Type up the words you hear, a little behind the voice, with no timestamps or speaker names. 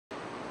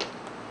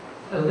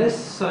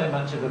less so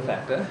much of a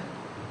factor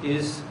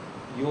is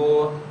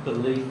your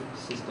belief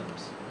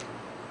systems.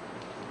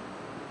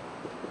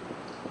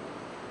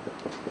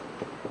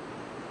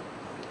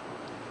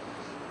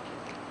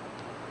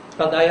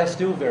 But they are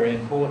still very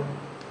important.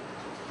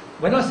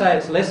 When I say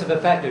it's less of a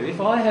factor,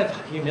 if I have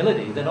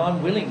humility, then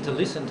I'm willing to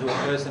listen to a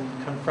person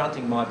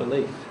confronting my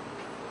belief.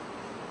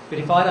 But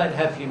if I don't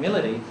have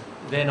humility,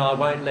 then I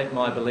won't let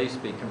my beliefs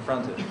be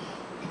confronted.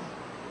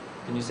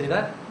 Can you see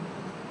that?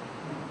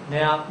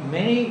 Now,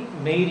 many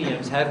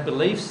mediums have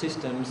belief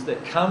systems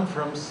that come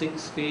from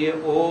sixth sphere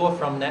or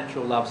from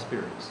natural love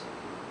spirits.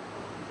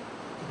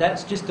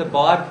 That's just a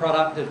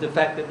byproduct of the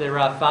fact that there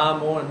are far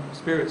more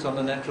spirits on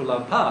the natural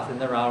love path than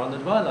there are on the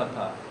divine love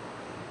path.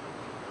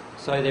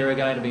 So there are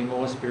going to be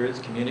more spirits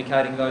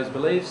communicating those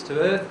beliefs to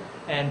Earth,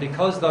 and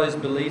because those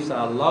beliefs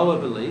are lower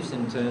beliefs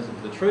in terms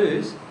of the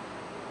truths,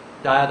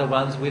 they are the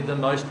ones with the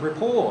most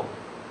rapport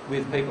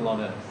with people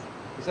on Earth.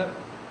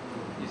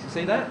 You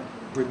see that?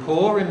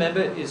 Rapport, remember,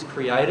 is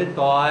created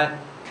by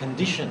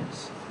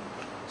conditions,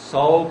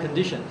 soul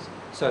conditions.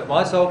 So if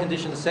my soul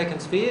condition is second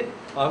sphere,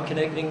 I'm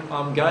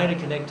going to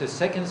connect to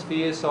second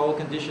sphere soul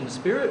conditioned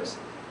spirits.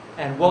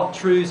 And what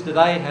truths do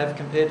they have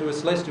compared to a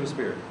celestial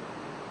spirit?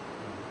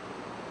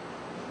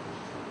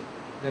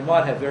 They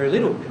might have very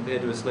little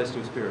compared to a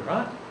celestial spirit,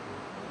 right?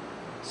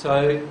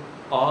 So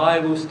I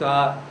will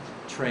start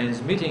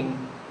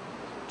transmitting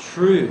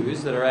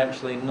truths that are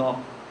actually not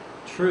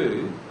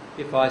true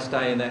if I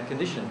stay in that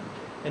condition.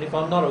 And if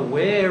I'm not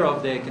aware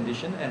of their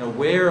condition and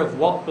aware of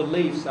what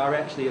beliefs are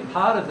actually a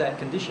part of that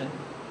condition,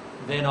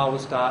 then I will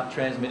start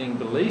transmitting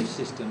belief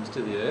systems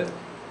to the Earth.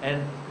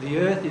 And the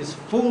Earth is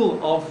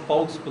full of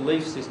false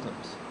belief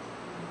systems.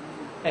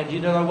 And you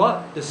know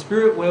what? The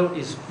spirit world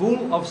is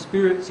full of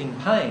spirits in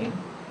pain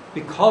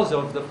because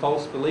of the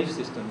false belief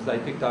systems they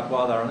picked up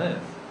while they're on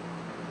Earth.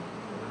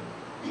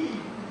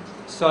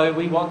 So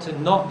we want to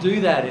not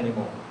do that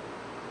anymore.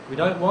 We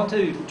don't want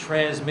to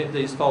transmit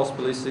these false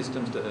belief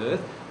systems to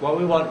Earth. What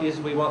we want is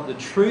we want the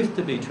truth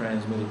to be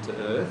transmitted to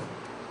Earth,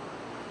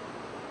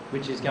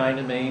 which is going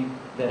to mean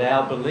that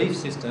our belief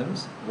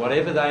systems,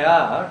 whatever they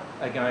are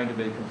going to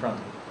be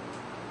confronted.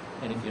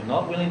 And if you're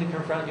not willing to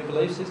confront your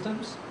belief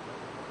systems,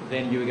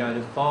 then you're going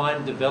to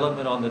find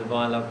development on the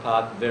divine love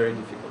path very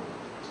difficult.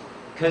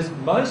 Because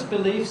most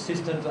belief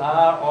systems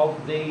are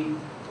of the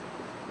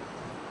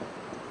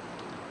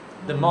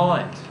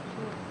mind.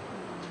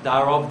 They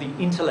are of the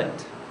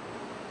intellect.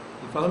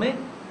 You follow me?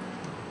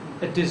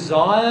 A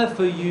desire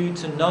for you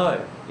to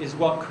know is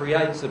what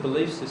creates a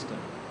belief system.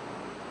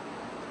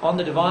 On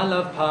the divine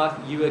love path,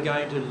 you are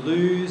going to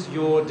lose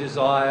your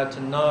desire to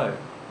know.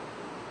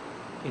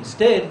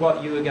 Instead,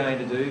 what you are going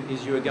to do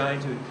is you are going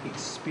to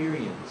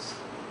experience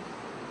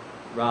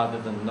rather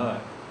than know.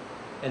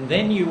 And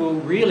then you will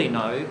really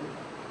know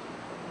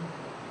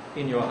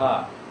in your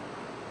heart,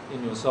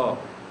 in your soul.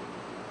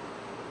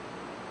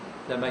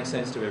 That makes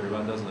sense to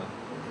everyone, doesn't it?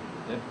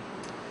 Yep.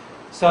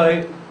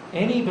 So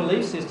any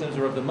belief systems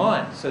are of the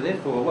mind. So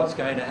therefore, what's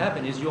going to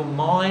happen is your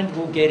mind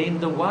will get in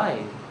the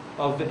way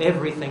of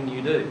everything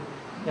you do.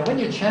 Now, when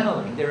you're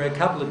channeling, there are a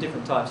couple of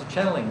different types of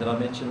channeling that I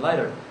mentioned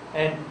later.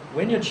 And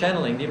when you're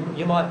channeling,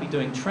 you might be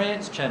doing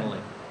trance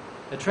channeling.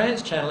 A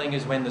trance channeling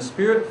is when the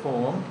spirit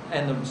form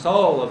and the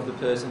soul of the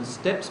person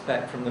steps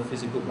back from the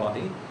physical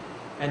body,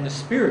 and the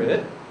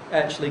spirit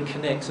actually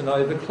connects and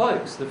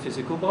overcloaks the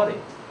physical body.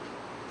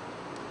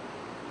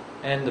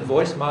 And the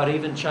voice might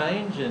even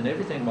change, and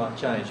everything might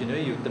change.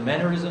 The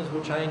mannerisms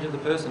will change of the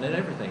person and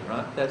everything,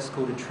 right? That's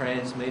called a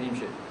trance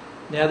mediumship.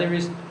 Now, there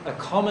is a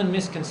common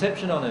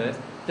misconception on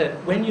Earth that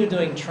when you're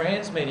doing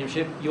trance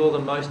mediumship, you're the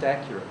most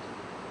accurate.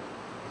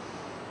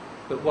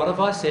 But what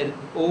have I said?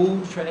 All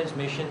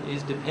transmission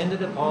is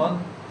dependent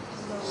upon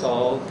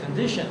soul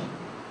condition.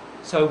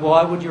 So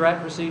why would your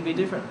accuracy be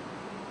different?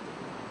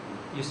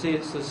 You see,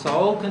 it's the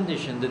soul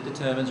condition that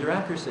determines your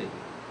accuracy,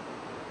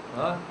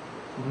 right?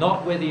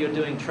 Not whether you're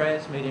doing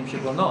trance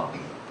mediumship or not.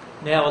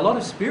 Now, a lot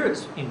of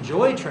spirits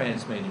enjoy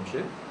trance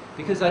mediumship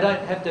because they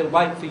don't have to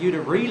wait for you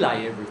to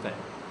relay everything.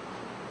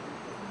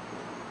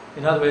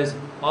 In other words,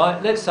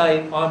 let's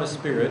say I'm a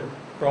spirit,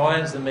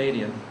 Brian's the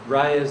medium,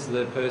 Ray is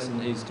the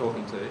person he's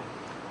talking to.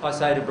 I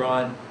say to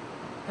Brian,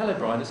 "Hello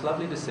Brian, it's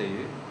lovely to see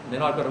you." And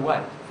then I've got to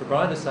wait for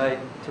Brian to say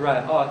to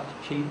Ray,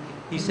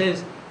 he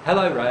says,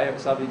 "Hello Ray,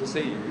 it's lovely to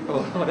see you,"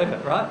 or whatever,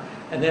 right?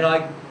 And then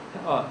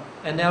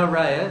and now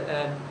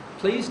Ray,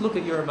 please look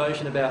at your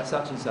emotion about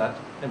such and such.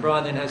 And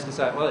Brian then has to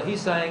say, well,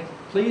 he's saying,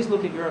 please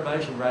look at your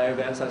emotion, Ray,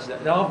 about such and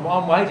such. Now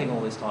I'm waiting all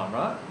this time,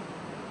 right?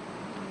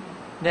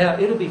 Now,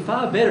 it'll be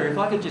far better if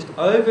I could just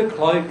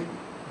overcloak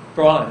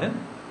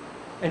Brian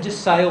and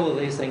just say all of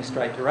these things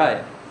straight to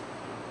Ray.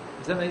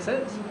 Does that make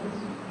sense?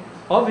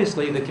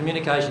 Obviously, the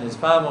communication is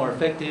far more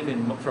effective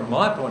from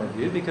my point of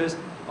view because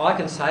I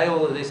can say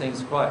all of these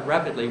things quite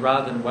rapidly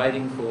rather than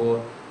waiting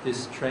for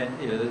this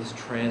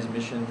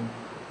transmission,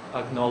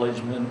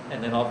 acknowledgement,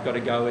 and then I've got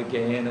to go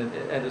again, and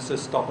it's a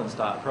stop and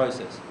start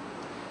process.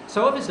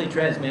 So obviously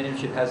trance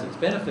mediumship has its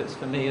benefits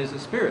for me as a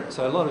spirit,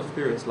 so a lot of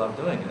spirits love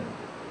doing it.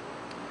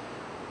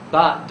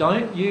 But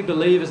don't you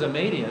believe as a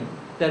medium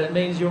that it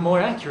means you're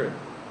more accurate.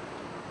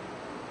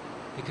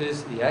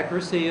 Because the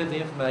accuracy of the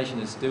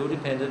information is still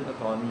dependent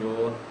upon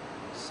your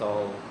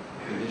soul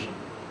condition.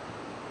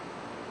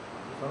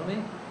 You follow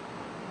me?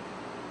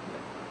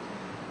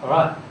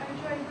 Alright.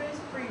 Joe, where's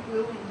free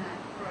will in that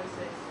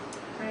process?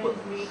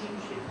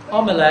 Transmediumship?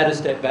 I'm allowed to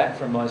step back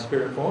from my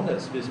spirit form.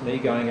 That's just me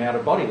going out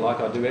of body like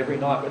I do every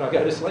night when I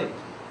go to sleep.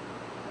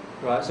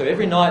 Right? So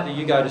every night that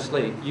you go to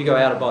sleep, you go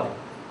out of body.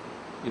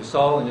 Your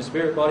soul and your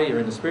spirit body, you're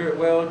in the spirit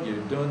world,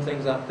 you're doing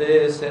things up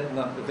there, setting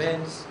up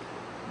events,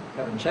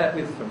 having chat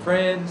with some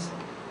friends,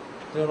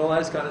 doing all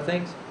those kind of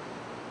things.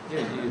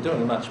 You're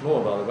doing much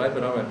more, by the way,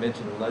 but I won't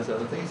mention all those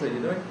other things that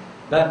you're doing.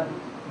 But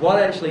what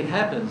actually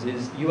happens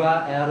is you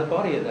are out of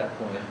body at that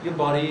point. Your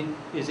body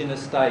is in a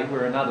state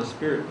where another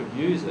spirit could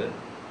use it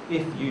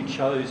if you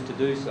chose to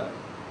do so.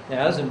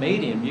 Now, as a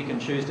medium, you can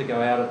choose to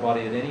go out of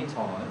body at any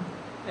time,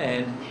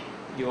 and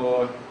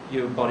your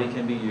body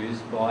can be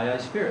used by a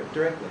spirit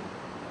directly.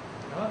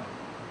 Right?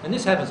 And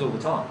this happens all the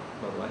time,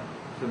 by the way,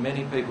 for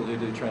many people who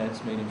do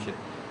trance mediumship.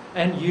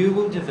 And you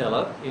will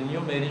develop in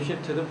your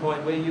mediumship to the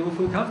point where you will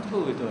feel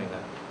comfortable with doing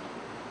that.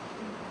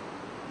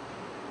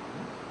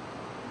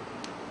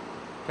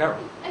 Carol?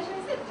 Actually,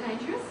 is it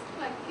dangerous?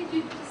 Like, could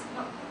you just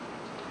not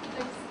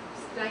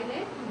stay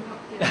there and not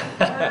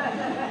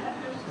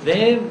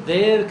get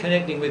Their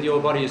connecting with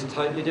your body is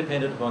totally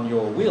dependent upon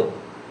your will.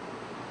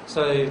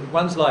 So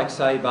ones like,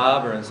 say,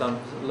 Baba and some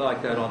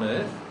like that on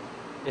Earth,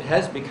 it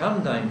has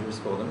become dangerous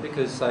for them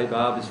because, say,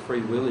 Baba's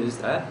free will is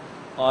that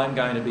I'm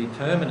going to be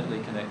permanently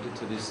connected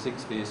to this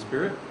six-sphere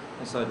spirit,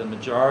 and so the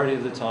majority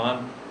of the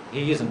time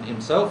he isn't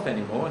himself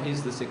anymore,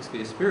 he's the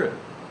six-sphere spirit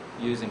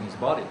using his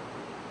body.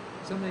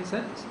 Does that make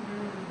sense?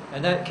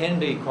 And that can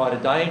be quite a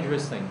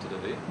dangerous thing to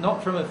do,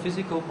 not from a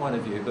physical point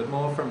of view, but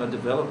more from a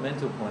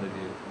developmental point of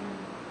view.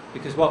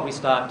 Because what we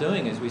start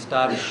doing is we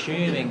start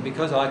assuming,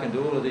 because I can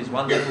do all of these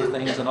wonderful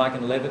things and I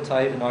can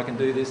levitate and I can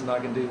do this and I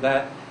can do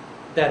that,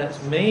 that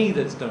it's me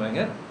that's doing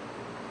it.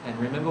 And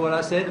remember what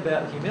I said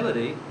about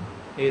humility,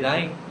 it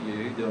ain't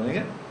you doing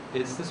it,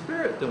 it's the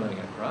spirit doing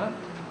it, right?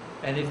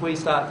 And if we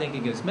start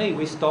thinking it's me,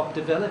 we stop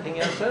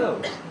developing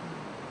ourselves.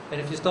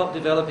 And if you stop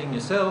developing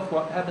yourself,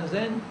 what happens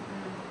then?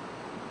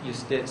 You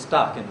get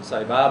stuck, and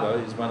say Baba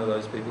is one of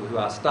those people who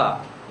are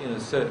stuck in a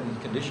certain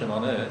condition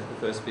on Earth,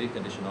 the first sphere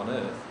condition on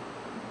Earth,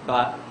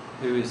 but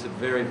who is a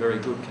very, very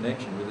good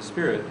connection with the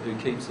spirit who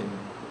keeps him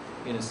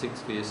in a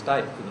six-sphere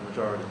state for the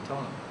majority of the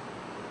time.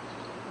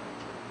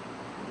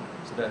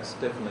 So that's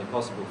definitely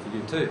possible for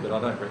you too, but I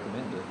don't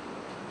recommend it.